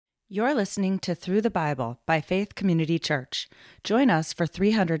You're listening to Through the Bible by Faith Community Church. Join us for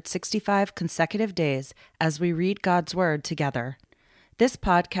 365 consecutive days as we read God's Word together. This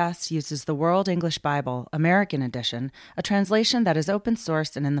podcast uses the World English Bible, American Edition, a translation that is open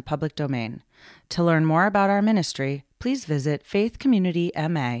source and in the public domain. To learn more about our ministry, please visit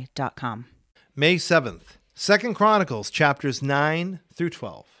faithcommunityma.com. May 7th, 2 Chronicles chapters 9 through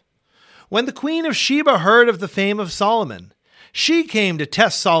 12. When the Queen of Sheba heard of the fame of Solomon, she came to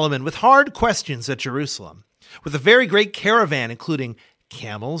test Solomon with hard questions at Jerusalem, with a very great caravan, including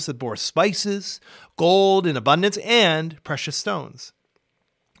camels that bore spices, gold in abundance, and precious stones.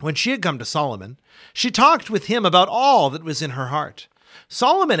 When she had come to Solomon, she talked with him about all that was in her heart.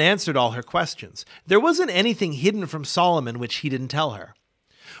 Solomon answered all her questions. There wasn't anything hidden from Solomon which he didn't tell her.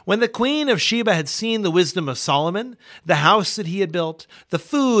 When the Queen of Sheba had seen the wisdom of Solomon, the house that he had built, the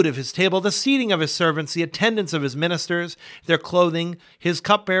food of his table, the seating of his servants, the attendance of his ministers, their clothing, his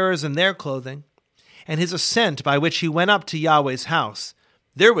cupbearers and their clothing, and his ascent by which he went up to Yahweh's house,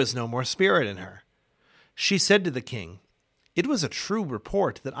 there was no more spirit in her. She said to the king, "It was a true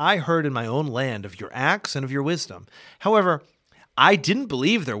report that I heard in my own land of your acts and of your wisdom. However, I didn't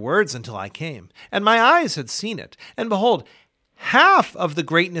believe their words until I came, and my eyes had seen it. And behold, half of the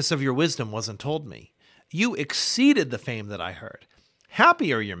greatness of your wisdom wasn't told me. You exceeded the fame that I heard.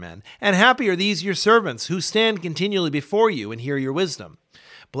 Happy are your men, and happy are these your servants, who stand continually before you and hear your wisdom.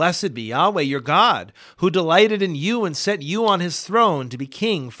 Blessed be Yahweh your God, who delighted in you and set you on his throne to be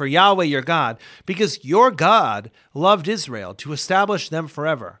king for Yahweh your God, because your God loved Israel to establish them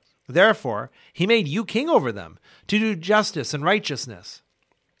forever. Therefore, he made you king over them, to do justice and righteousness."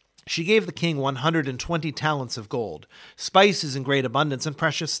 She gave the king 120 talents of gold, spices in great abundance, and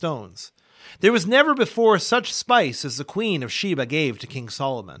precious stones. There was never before such spice as the Queen of Sheba gave to King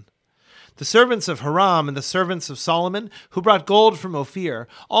Solomon. The servants of Hiram and the servants of Solomon, who brought gold from Ophir,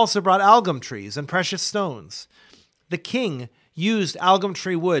 also brought algum trees and precious stones. The king used algum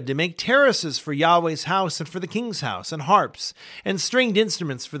tree wood to make terraces for Yahweh's house and for the king's house, and harps, and stringed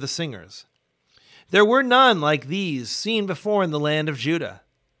instruments for the singers. There were none like these seen before in the land of Judah.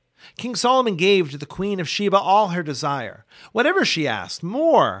 King Solomon gave to the Queen of Sheba all her desire, whatever she asked,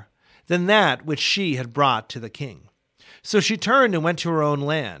 more than that which she had brought to the king. So she turned and went to her own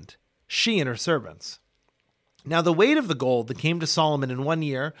land, she and her servants. Now the weight of the gold that came to Solomon in 1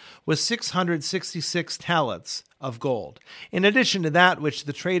 year was 666 talents of gold, in addition to that which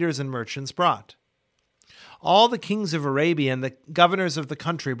the traders and merchants brought. All the kings of Arabia and the governors of the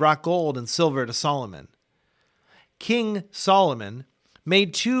country brought gold and silver to Solomon. King Solomon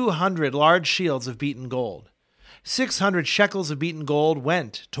made 200 large shields of beaten gold. 600 shekels of beaten gold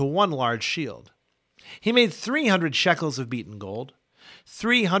went to one large shield. He made 300 shekels of beaten gold.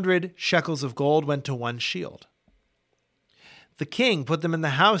 300 shekels of gold went to one shield. The king put them in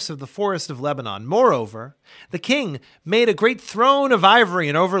the house of the forest of Lebanon. Moreover, the king made a great throne of ivory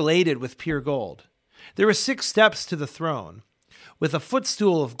and overlaid it with pure gold. There were 6 steps to the throne, with a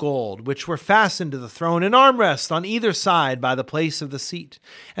footstool of gold, which were fastened to the throne, and armrests on either side by the place of the seat,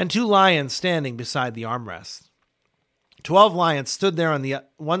 and 2 lions standing beside the armrests. 12 lions stood there on the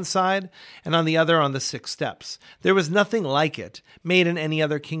one side, and on the other on the 6 steps. There was nothing like it made in any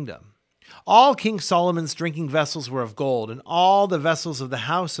other kingdom. All King Solomon's drinking vessels were of gold, and all the vessels of the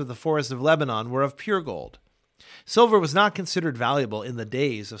house of the forest of Lebanon were of pure gold. Silver was not considered valuable in the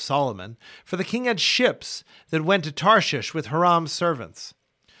days of Solomon, for the king had ships that went to Tarshish with Hiram's servants.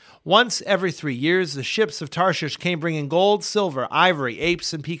 Once every 3 years, the ships of Tarshish came bringing gold, silver, ivory,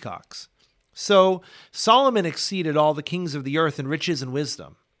 apes, and peacocks. So Solomon exceeded all the kings of the earth in riches and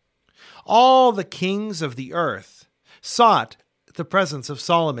wisdom. All the kings of the earth sought the presence of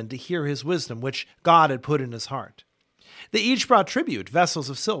Solomon to hear his wisdom, which God had put in his heart. They each brought tribute, vessels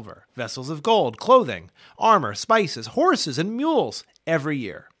of silver, vessels of gold, clothing, armor, spices, horses, and mules every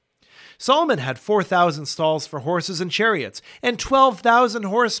year. Solomon had 4,000 stalls for horses and chariots, and 12,000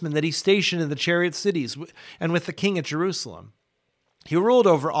 horsemen that he stationed in the chariot cities and with the king at Jerusalem. He ruled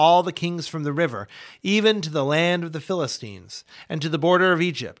over all the kings from the river, even to the land of the Philistines, and to the border of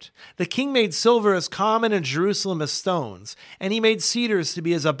Egypt. The king made silver as common in Jerusalem as stones, and he made cedars to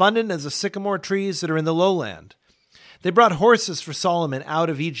be as abundant as the sycamore trees that are in the lowland. They brought horses for Solomon out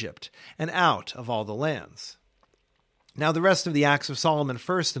of Egypt and out of all the lands. Now the rest of the acts of Solomon,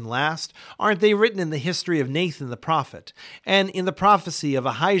 first and last, aren't they written in the history of Nathan the prophet, and in the prophecy of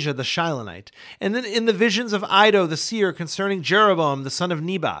Ahijah the Shilonite, and then in the visions of Iddo the seer concerning Jeroboam the son of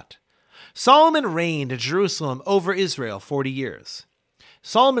Nebat? Solomon reigned at Jerusalem over Israel 40 years.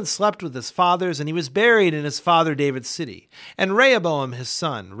 Solomon slept with his fathers, and he was buried in his father David's city, and Rehoboam his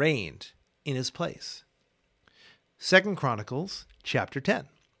son reigned in his place. 2 Chronicles chapter 10.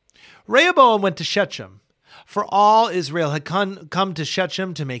 Rehoboam went to Shechem, for all Israel had come to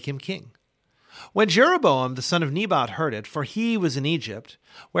Shechem to make him king. When Jeroboam the son of Nebat heard it, for he was in Egypt,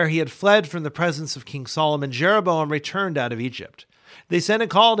 where he had fled from the presence of King Solomon, Jeroboam returned out of Egypt. They sent and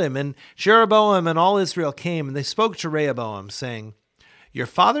called him, and Jeroboam and all Israel came, and they spoke to Rehoboam, saying, Your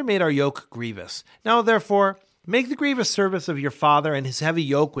father made our yoke grievous. Now therefore, make the grievous service of your father and his heavy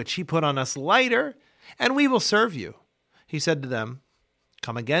yoke which he put on us lighter, and we will serve you. He said to them,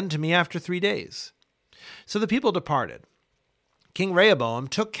 Come again to me after 3 days. So the people departed. King Rehoboam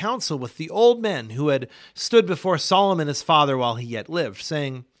took counsel with the old men who had stood before Solomon his father while he yet lived,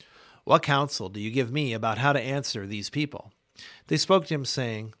 saying, What counsel do you give me about how to answer these people? They spoke to him,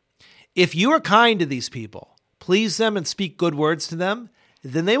 saying, If you are kind to these people, please them and speak good words to them,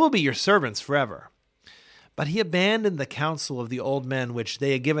 then they will be your servants forever. But he abandoned the counsel of the old men which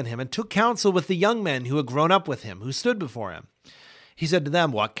they had given him, and took counsel with the young men who had grown up with him, who stood before him. He said to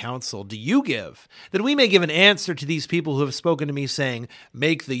them, What counsel do you give, that we may give an answer to these people who have spoken to me, saying,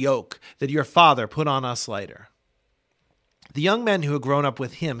 Make the yoke that your father put on us lighter? The young men who had grown up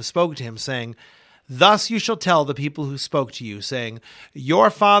with him spoke to him, saying, Thus you shall tell the people who spoke to you, saying,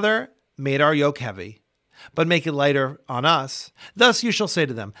 Your father made our yoke heavy, but make it lighter on us. Thus you shall say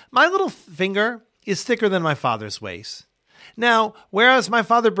to them, My little finger is thicker than my father's waist. Now, whereas my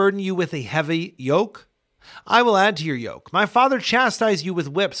father burdened you with a heavy yoke, I will add to your yoke. My father chastised you with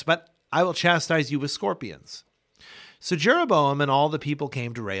whips, but I will chastise you with scorpions. So Jeroboam and all the people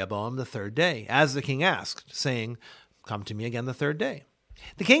came to Rehoboam the 3rd day, as the king asked, saying, Come to me again the 3rd day.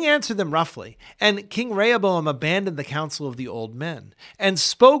 The king answered them roughly, and King Rehoboam abandoned the counsel of the old men, and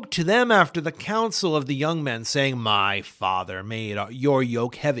spoke to them after the counsel of the young men, saying, My father made your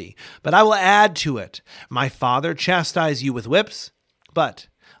yoke heavy, but I will add to it. My father chastised you with whips, but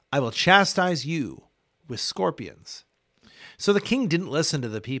I will chastise you with scorpions. So the king didn't listen to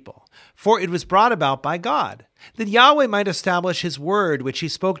the people, for it was brought about by God, that Yahweh might establish his word, which he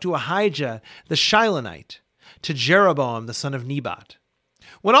spoke to Ahijah the Shilonite, to Jeroboam the son of Nebat.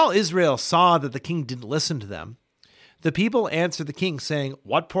 When all Israel saw that the king didn't listen to them, the people answered the king, saying,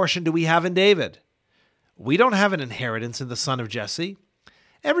 What portion do we have in David? We don't have an inheritance in the son of Jesse.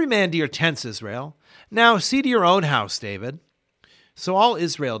 Every man to your tents, Israel. Now see to your own house, David. So all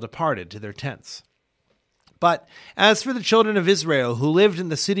Israel departed to their tents. But as for the children of Israel who lived in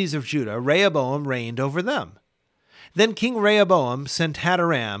the cities of Judah, Rehoboam reigned over them. Then King Rehoboam sent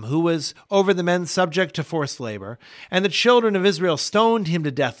Hadoram, who was over the men subject to forced labor, and the children of Israel stoned him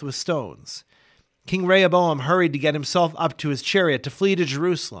to death with stones. King Rehoboam hurried to get himself up to his chariot to flee to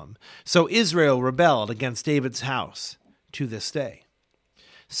Jerusalem. So Israel rebelled against David's house to this day.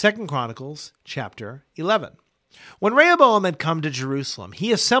 2 Chronicles chapter 11. When Rehoboam had come to Jerusalem,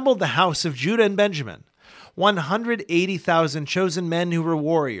 he assembled the house of Judah and Benjamin, 180,000 chosen men who were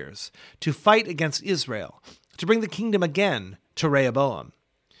warriors, to fight against Israel, to bring the kingdom again to Rehoboam.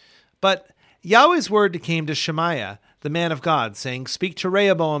 But Yahweh's word came to Shemaiah, the man of God, saying, Speak to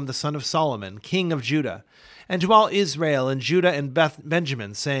Rehoboam the son of Solomon, king of Judah, and to all Israel and Judah and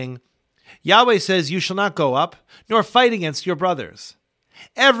Benjamin, saying, Yahweh says, You shall not go up, nor fight against your brothers.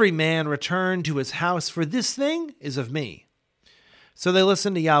 Every man return to his house, for this thing is of me. So they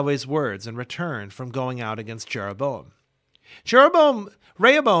listened to Yahweh's words and returned from going out against Jeroboam.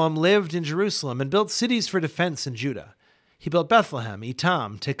 Rehoboam lived in Jerusalem and built cities for defense in Judah. He built Bethlehem,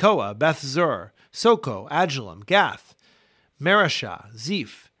 Etam, Tekoa, Beth-zur, Soko, Adullam, Gath, Mareshah,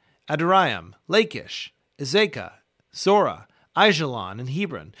 Ziph, Adaraim, Lachish, Ezekah, Zorah, Aijalon, and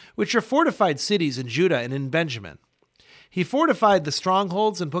Hebron, which are fortified cities in Judah and in Benjamin. He fortified the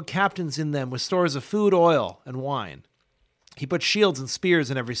strongholds and put captains in them with stores of food, oil, and wine. He put shields and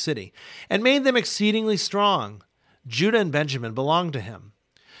spears in every city, and made them exceedingly strong. Judah and Benjamin belonged to him.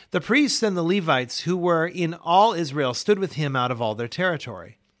 The priests and the Levites who were in all Israel stood with him out of all their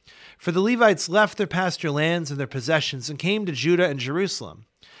territory. For the Levites left their pasture lands and their possessions and came to Judah and Jerusalem.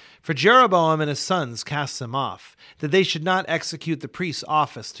 For Jeroboam and his sons cast them off, that they should not execute the priest's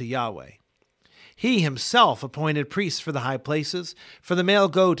office to Yahweh. He himself appointed priests for the high places, for the male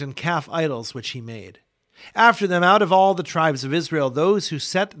goat and calf idols which he made. After them, out of all the tribes of Israel, those who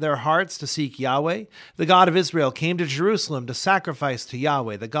set their hearts to seek Yahweh, the God of Israel, came to Jerusalem to sacrifice to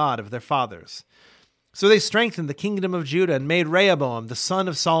Yahweh, the God of their fathers. So they strengthened the kingdom of Judah and made Rehoboam, the son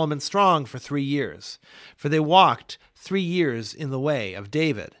of Solomon, strong for 3 years. For they walked 3 years in the way of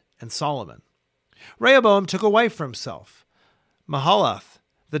David and Solomon. Rehoboam took a wife for himself, Mahalath,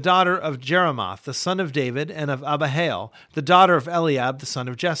 the daughter of Jeremoth, the son of David, and of Abihail, the daughter of Eliab, the son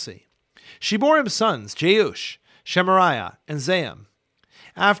of Jesse. She bore him sons, Jeush, Shemariah, and Zaam.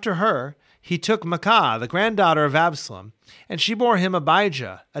 After her, he took Maacah, the granddaughter of Absalom, and she bore him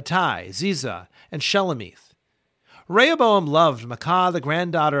Abijah, Attai, Ziza, and Shelemith. Rehoboam loved Maacah, the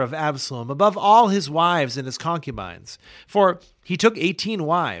granddaughter of Absalom, above all his wives and his concubines, for he took 18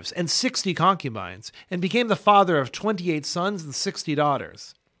 wives and 60 concubines, and became the father of 28 sons and 60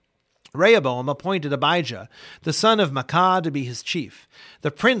 daughters. Rehoboam appointed Abijah, the son of Maacah, to be his chief,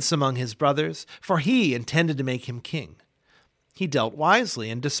 the prince among his brothers, for he intended to make him king. He dealt wisely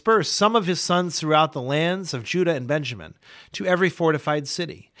and dispersed some of his sons throughout the lands of Judah and Benjamin, to every fortified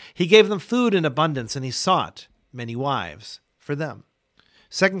city. He gave them food in abundance, and he sought many wives for them.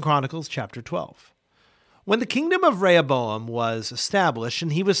 2 Chronicles chapter 12. When the kingdom of Rehoboam was established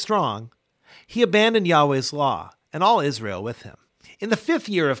and he was strong, he abandoned Yahweh's law, and all Israel with him. In the 5th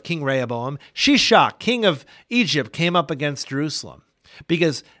year of King Rehoboam, Shishak, king of Egypt, came up against Jerusalem,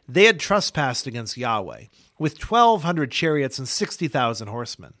 because they had trespassed against Yahweh, with 1,200 chariots and 60,000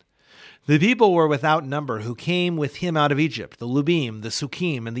 horsemen. The people were without number who came with him out of Egypt, the Lubim, the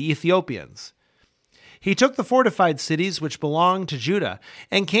Sukkim, and the Ethiopians. He took the fortified cities which belonged to Judah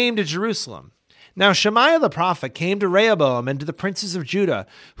and came to Jerusalem. Now Shemaiah the prophet came to Rehoboam and to the princes of Judah,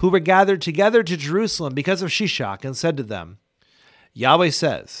 who were gathered together to Jerusalem because of Shishak, and said to them, Yahweh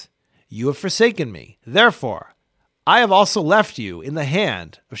says, You have forsaken me. Therefore, I have also left you in the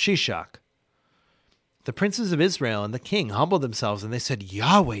hand of Shishak. The princes of Israel and the king humbled themselves, and they said,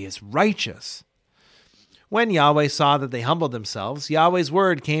 Yahweh is righteous. When Yahweh saw that they humbled themselves, Yahweh's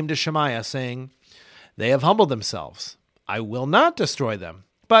word came to Shemaiah, saying, They have humbled themselves. I will not destroy them,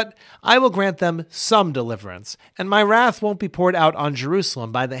 but I will grant them some deliverance, and my wrath won't be poured out on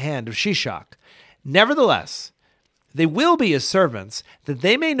Jerusalem by the hand of Shishak. Nevertheless, they will be his servants, that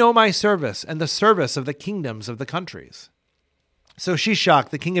they may know my service and the service of the kingdoms of the countries. So Shishak,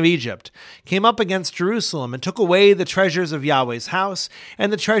 the king of Egypt, came up against Jerusalem and took away the treasures of Yahweh's house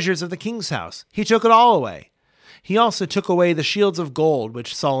and the treasures of the king's house. He took it all away. He also took away the shields of gold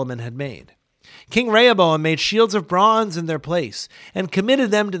which Solomon had made. King Rehoboam made shields of bronze in their place and committed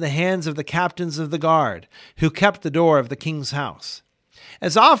them to the hands of the captains of the guard, who kept the door of the king's house.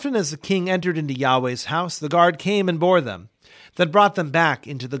 As often as the king entered into Yahweh's house, the guard came and bore them, then brought them back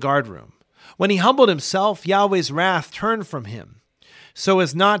into the guard room. When he humbled himself, Yahweh's wrath turned from him, so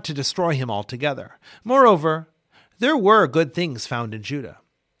as not to destroy him altogether. Moreover, there were good things found in Judah.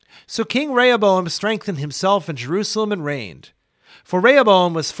 So King Rehoboam strengthened himself in Jerusalem and reigned. For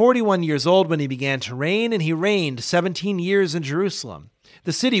Rehoboam was 41 years old when he began to reign, and he reigned 17 years in Jerusalem,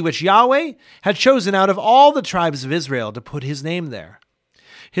 the city which Yahweh had chosen out of all the tribes of Israel to put his name there.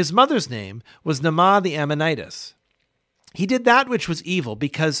 His mother's name was Naamah the Ammonitess. He did that which was evil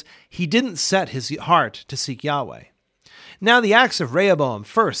because he didn't set his heart to seek Yahweh. Now the acts of Rehoboam,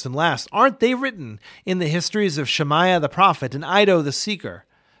 first and last, aren't they written in the histories of Shemaiah the prophet and Iddo the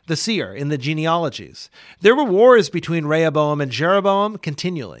seer in the genealogies? There were wars between Rehoboam and Jeroboam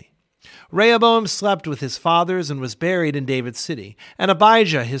continually. Rehoboam slept with his fathers and was buried in David's city, and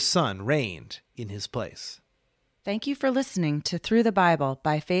Abijah his son reigned in his place. Thank you for listening to Through the Bible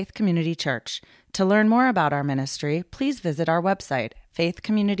by Faith Community Church. To learn more about our ministry, please visit our website,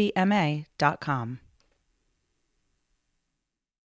 faithcommunityma.com.